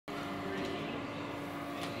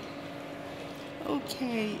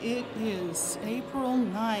Okay, it is April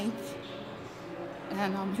 9th,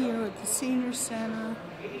 and I'm here at the Senior Center,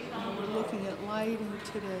 and we're looking at lighting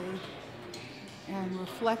today, and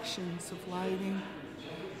reflections of lighting,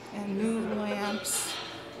 and new lamps,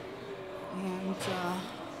 and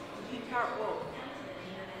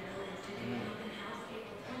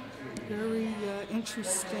very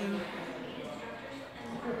interesting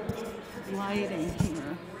lighting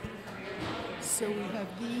here. So we have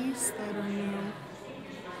these that are new,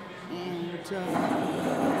 and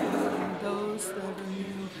those that are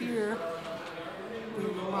new here. There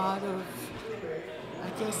are a lot of, I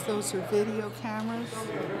guess those are video cameras,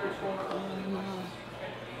 and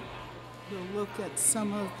we'll look at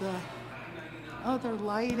some of the other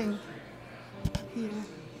lighting here,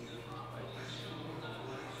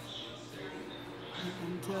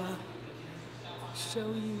 and show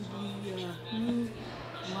you the new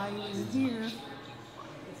lighting here,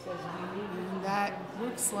 and that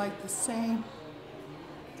looks like the same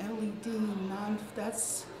LED. That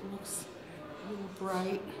looks a little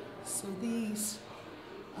bright. So these,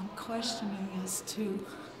 I'm questioning as to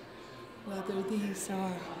whether these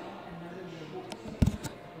are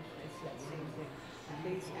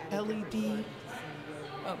LED.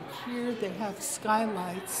 Up here they have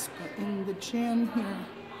skylights, but in the gym here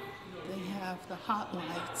they have the hot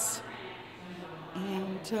lights.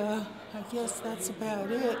 And I guess that's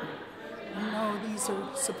about it. You know, these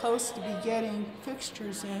are supposed to be getting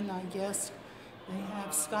fixtures in, I guess. They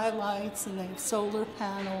have skylights and they have solar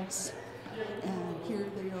panels. And here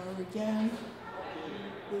they are again.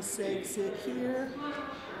 This exit here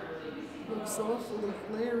looks awfully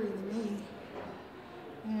glary to me.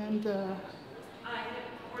 And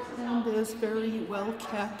is very well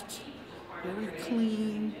kept, very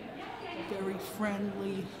clean, very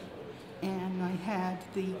friendly. And I had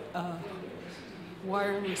the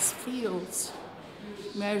wireless fields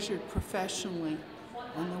measured professionally,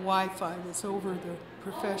 and the Wi-Fi was over the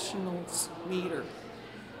professional's meter.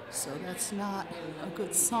 So that's not a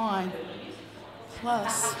good sign.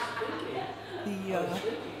 Plus, the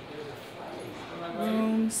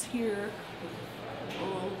rooms here are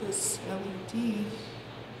all this LED,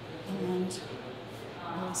 and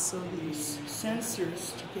also these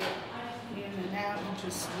sensors to get in and out. You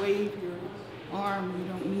just wave your arm. You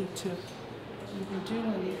don't need to even do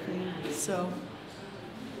anything. So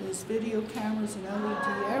there's video cameras and LED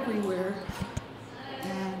everywhere,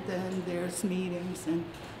 and then there's meetings, and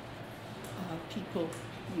people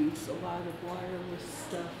use a lot of wireless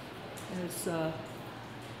stuff. There's the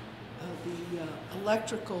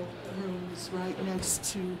electrical room is right next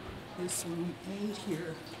to this room 8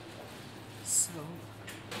 here. So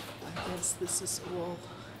I guess this is all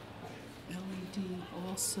LED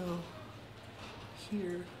also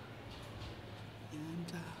here,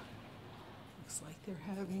 and looks like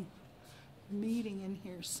they're having a meeting in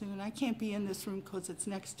here soon. I can't be in this room because it's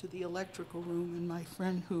next to the electrical room, and my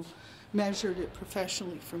friend who measured it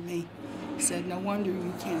professionally for me said, no wonder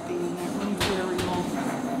you can't be in that room very long.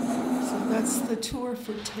 So that's the tour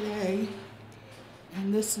for today,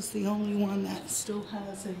 and this is the only one that still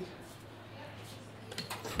has a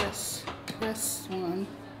press one.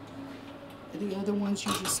 The other ones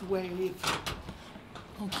you just wave.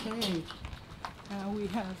 Okay, now we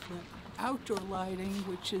have the outdoor lighting,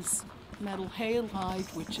 which is metal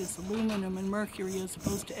halide, which is aluminum and mercury, as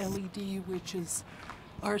opposed to LED, which is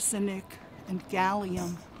arsenic and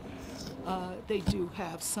gallium. They do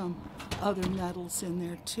have some other metals in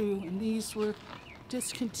there too, and these were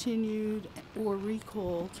discontinued or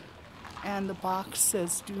recalled, and the box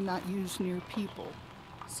says do not use near people.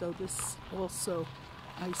 So this also,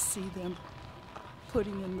 I see them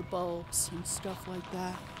putting in the bulbs and stuff like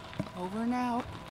that. Over and out.